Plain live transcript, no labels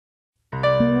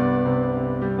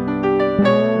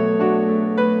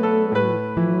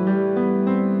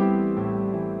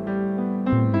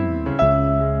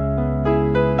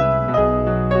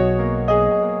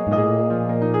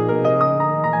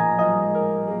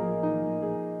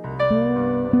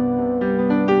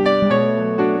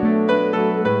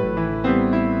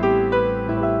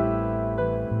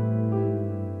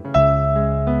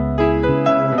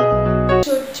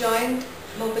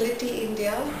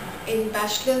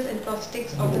Bachelor's in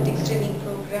Prosthetics Orthotics training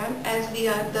program, as we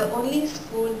are the only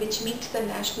school which meets the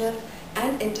national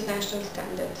and international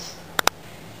standards.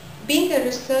 Being a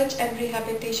research and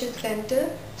rehabilitation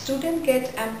center, students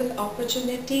get ample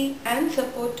opportunity and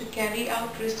support to carry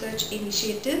out research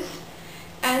initiatives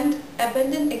and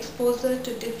abundant exposure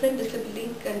to different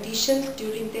disabling conditions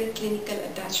during their clinical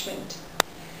attachment.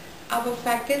 Our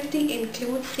faculty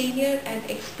include senior and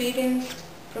experienced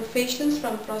professionals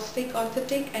from prosthetic,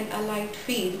 orthotic and allied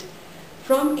field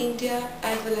from India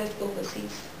as well as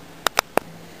overseas.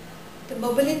 The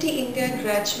Mobility India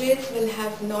graduates will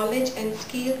have knowledge and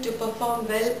skill to perform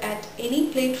well at any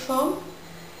platform.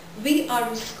 We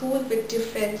are a school with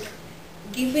difference,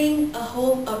 giving a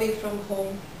home away from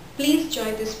home. Please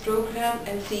join this program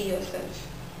and see yourself.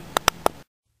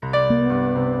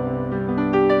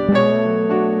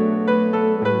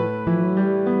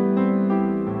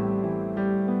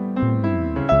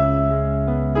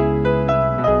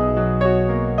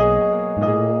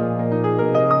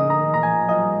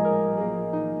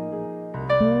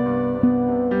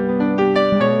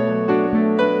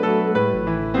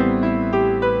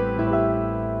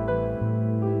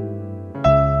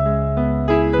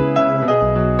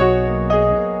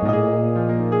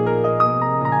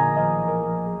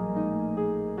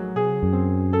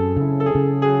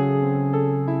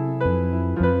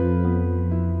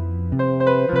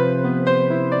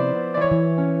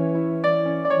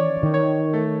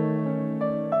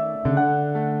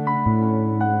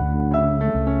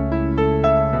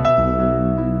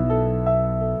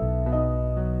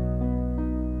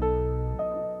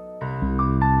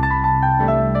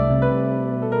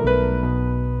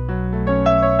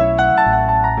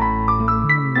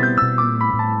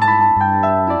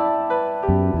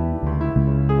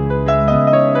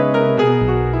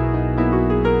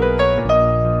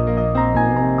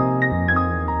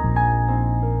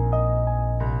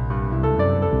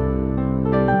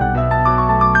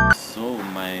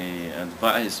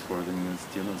 Advice for the new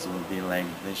students would be like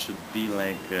they should be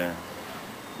like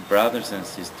brothers and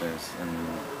sisters, and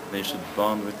they should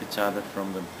bond with each other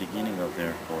from the beginning of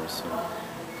their course. So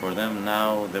for them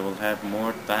now, they will have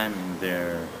more time in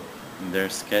their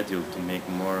schedule to make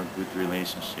more good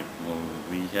relationship. Well,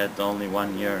 we had only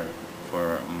 1 year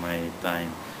for my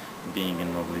time being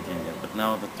in Mobility India, but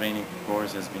now the training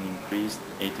course has been increased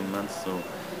 18 months. So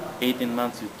 18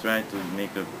 months you try to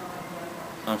make a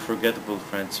unforgettable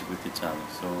friendship with each other.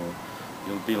 So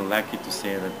you'll be lucky to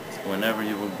say that whenever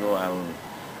you will go,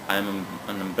 I'm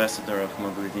an ambassador of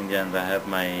Mobility India, and I have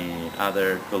my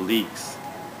other colleagues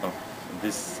of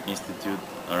this institute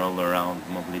are all around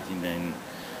Mobility India and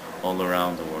all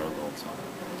around the world also.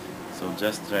 So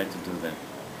just try to do that.